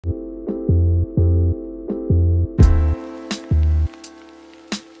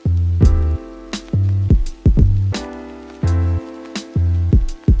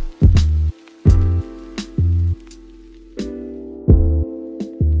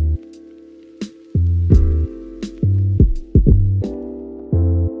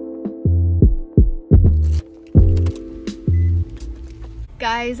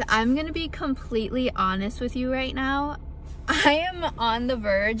guys, I'm gonna be completely honest with you right now. I am on the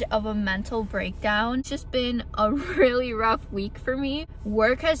verge of a mental breakdown. It's just been a really rough week for me.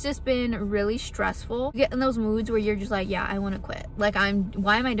 Work has just been really stressful. You get in those moods where you're just like, yeah, I want to quit. Like,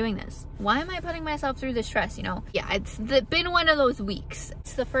 why am I doing this? Why am I putting myself through the stress, you know? Yeah, it's been one of those weeks.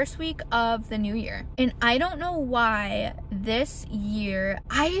 It's the first week of the new year. And I don't know why this year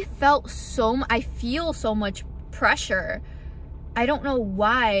I feel so much pressure. I don't know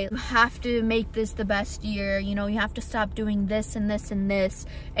why. You have to make this the best year, you know, you have to stop doing this and this and this,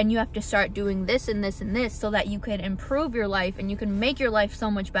 and you have to start doing this and this and this so that you can improve your life and you can make your life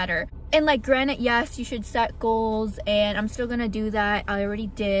so much better. And like, granted, yes, you should set goals, and I'm still gonna do that. I already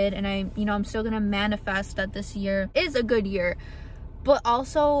did, and I'm still gonna manifest that this year is a good year. But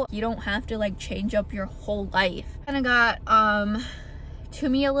also, you don't have to like change up your whole life. Kind of got to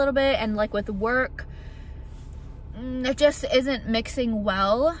me a little bit, and like with work, it just isn't mixing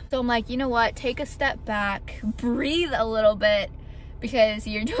well. So I'm like, you know what, take a step back, breathe a little bit, because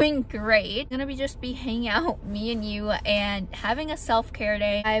you're doing great. I'm gonna just be hanging out, me and you, and having a self-care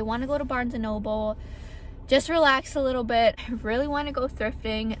day. I want to go to Barnes & Noble, just relax a little bit. I really want to go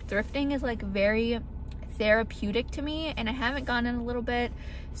thrifting. Thrifting is like very therapeutic to me, and I haven't gone in a little bit,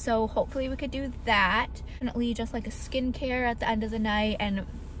 so hopefully we could do that. Definitely just like a skincare at the end of the night, and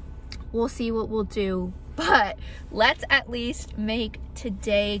we'll see what we'll do. But let's at least make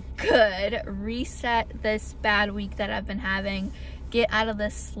today good, reset this bad week that I've been having, get out of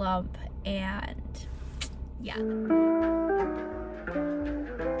this slump, and yeah.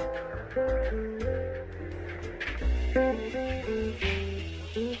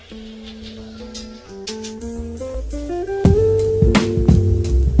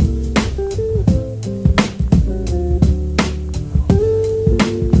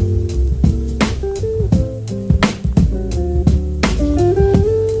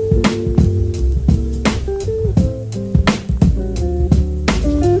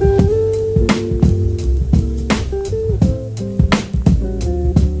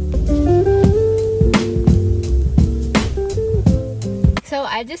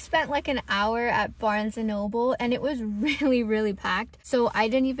 I just spent like an hour at Barnes & Noble, and it was really packed. So I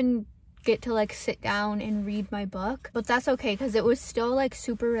didn't even get to like sit down and read my book, but that's okay because it was still like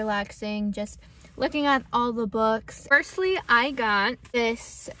super relaxing, just looking at all the books. Firstly, I got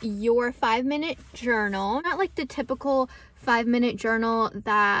this Your 5-Minute Journal. Not like the typical 5-minute journal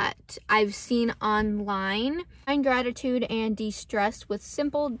that I've seen online. Find gratitude and de-stress with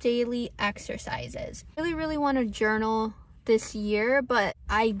simple daily exercises. Really want to journal this year, but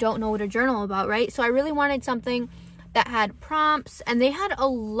I don't know what to journal about, right? So I really wanted something that had prompts, and they had a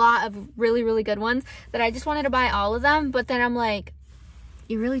lot of really good ones that I just wanted to buy all of them. But then I'm like,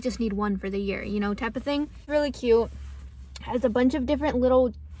 you really just need one for the year, you know, type of thing. Really cute. Has a bunch of different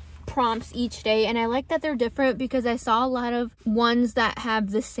little prompts each day, and I like that they're different because I saw a lot of ones that have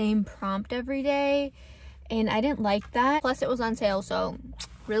the same prompt every day, and I didn't like that. Plus it was on sale, so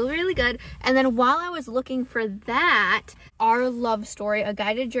really good. And then while I was looking for that, Our Love Story, a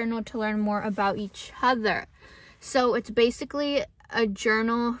guided journal to learn more about each other. So it's basically a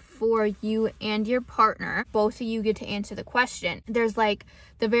journal for you and your partner. Both of you get to answer the question. There's like,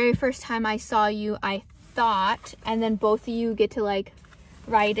 the very first time I saw you, I thought, and then both of you get to like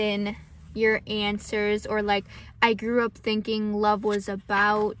write in your answers, or like, I grew up thinking love was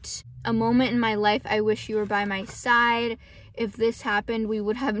about a moment in my life. I wish you were by my side. If this happened, we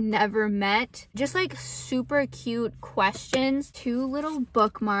would have never met. Just like super cute questions. 2 little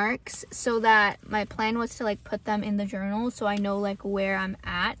bookmarks, so that my plan was to like put them in the journal so I know like where I'm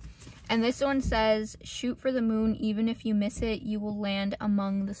at. And this one says, shoot for the moon, even if you miss it, you will land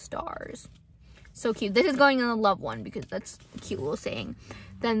among the stars. So cute. This is going in the love one because that's a cute little saying.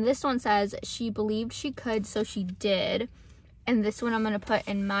 Then this one says, she believed she could, so she did. And this one I'm gonna put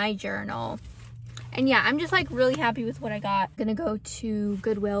in my journal. And yeah, I'm just like really happy with what I got. I'm gonna go to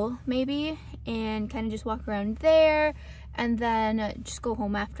Goodwill maybe and kind of just walk around there, and then just go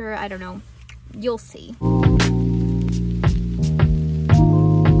home after. I don't know, you'll see.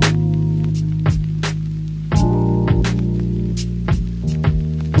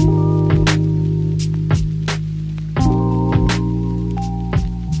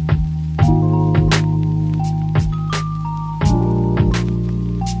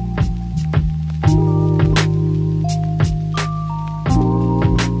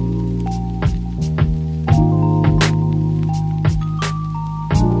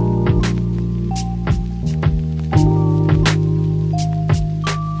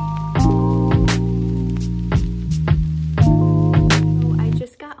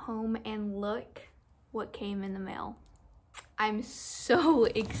 What came in the mail. I'm so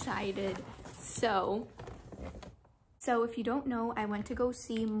excited. So if you don't know, I went to go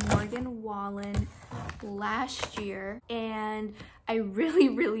see Morgan Wallen last year, and I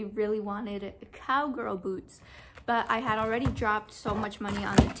really wanted cowgirl boots, but I had already dropped so much money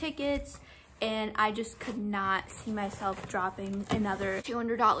on the tickets, and I just could not see myself dropping another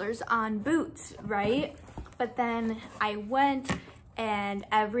 $200 on boots, right? But then I went, and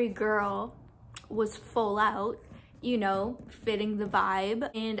every girl was full out, you know, fitting the vibe,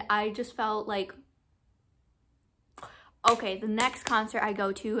 and I just felt like, okay, the next concert I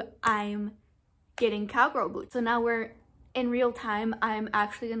go to, I'm getting cowgirl boots. So now we're in real time. I'm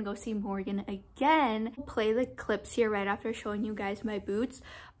actually gonna go see Morgan again. I'll play the clips here right after showing you guys my boots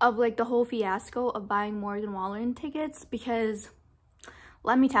of like the whole fiasco of buying Morgan Wallen tickets, because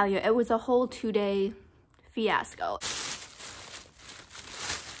let me tell you, it was a whole 2-day fiasco.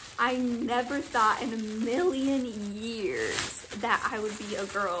 I never thought in a million years that I would be a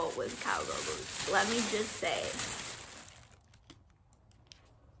girl with cowgirl boots. Let me just say.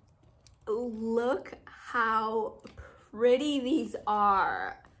 Look how pretty these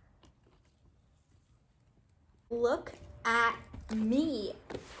are. Look at me.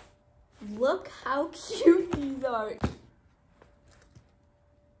 Look how cute these are.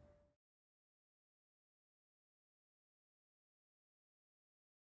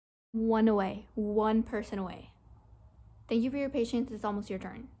 One away, one person away. Thank you for your patience. It's almost your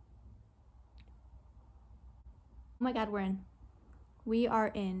turn. Oh my God, we're in. We are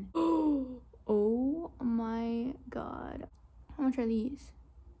in. Oh my God. How much are these?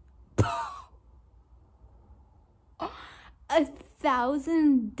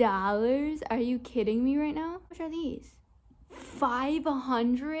 $1,000? Are you kidding me right now? How much are these?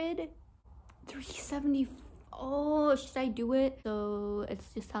 500? 370. Oh, should I do it? So it's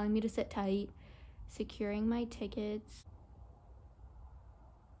just telling me to sit tight. Securing my tickets.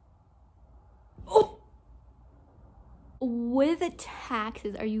 Oh! With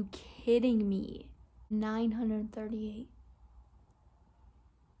taxes, are you kidding me? 938.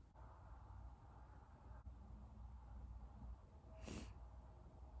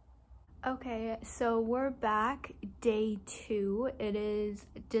 Okay, so we're back, day 2. It is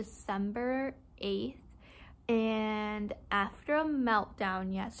December 8th. And after a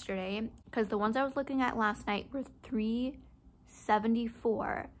meltdown yesterday, because the ones I was looking at last night were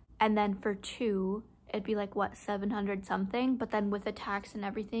 $374, and then for 2, it'd be like, what, 700 something, but then with the tax and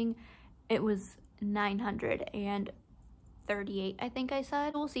everything, it was 938, I think I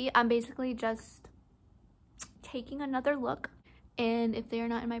said. We'll see. I'm basically just taking another look, and if they're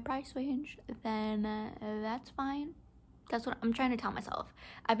not in my price range, then that's fine. That's what I'm trying to tell myself.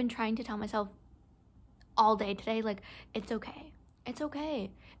 I've been trying to tell myself all day today, like, it's okay. It's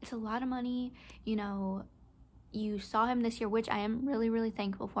okay. It's a lot of money, you know. You saw him this year, which I am really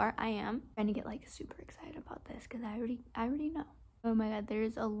thankful for. I am trying to get like super excited about this because I already know. Oh my God,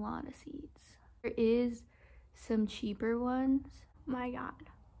 there's a lot of seats. There is some cheaper ones. My God,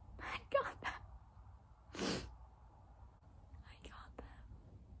 I got them. I got them.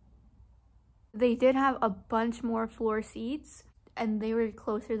 They did have a bunch more floor seats, and they were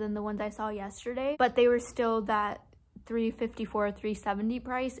closer than the ones I saw yesterday, but they were still that $354, $370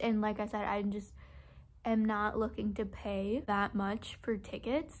 price. And like I said, I just am not looking to pay that much for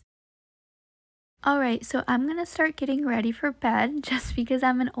tickets. Alright, so I'm gonna start getting ready for bed just because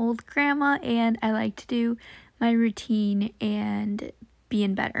I'm an old grandma and I like to do my routine and be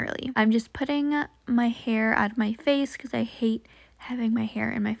in bed early. I'm just putting my hair out of my face because I hate having my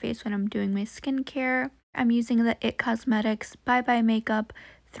hair in my face when I'm doing my skincare. I'm using the It Cosmetics Bye Bye Makeup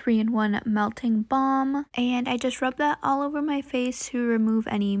 3-in-1 melting balm, and I just rub that all over my face to remove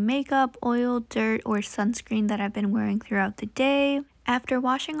any makeup, oil, dirt, or sunscreen that I've been wearing throughout the day. After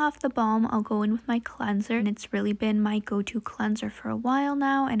washing off the balm, I'll go in with my cleanser, and it's really been my go-to cleanser for a while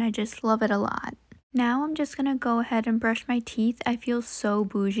now, and I just love it a lot. Now I'm just gonna go ahead and brush my teeth. I feel so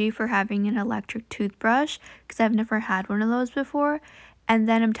bougie for having an electric toothbrush because I've never had one of those before. And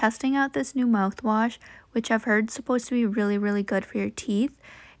then I'm testing out this new mouthwash, which I've heard is supposed to be really good for your teeth.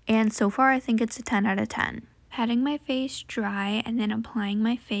 And so far, I think it's a 10 out of 10. Patting my face dry and then applying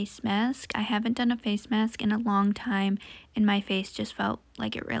my face mask. I haven't done a face mask in a long time, and my face just felt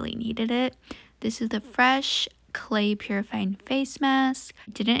like it really needed it. This is the Fresh Clay Purifying Face Mask.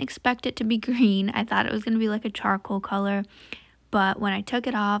 I didn't expect it to be green. I thought it was going to be like a charcoal color, but when I took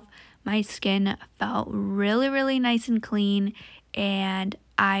it off, my skin felt really nice and clean, and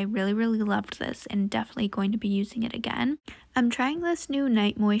I really loved this and definitely going to be using it again. I'm trying this new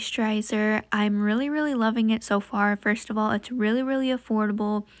night moisturizer. I'm really loving it so far. First of all, it's really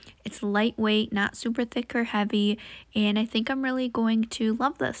affordable. It's lightweight, not super thick or heavy, and I think I'm really going to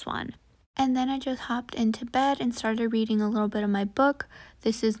love this one. And then I just hopped into bed and started reading a little bit of my book.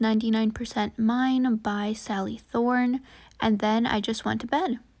 This is 99% Mine by Sally Thorne, and then I just went to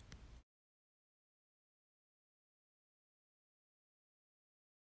bed.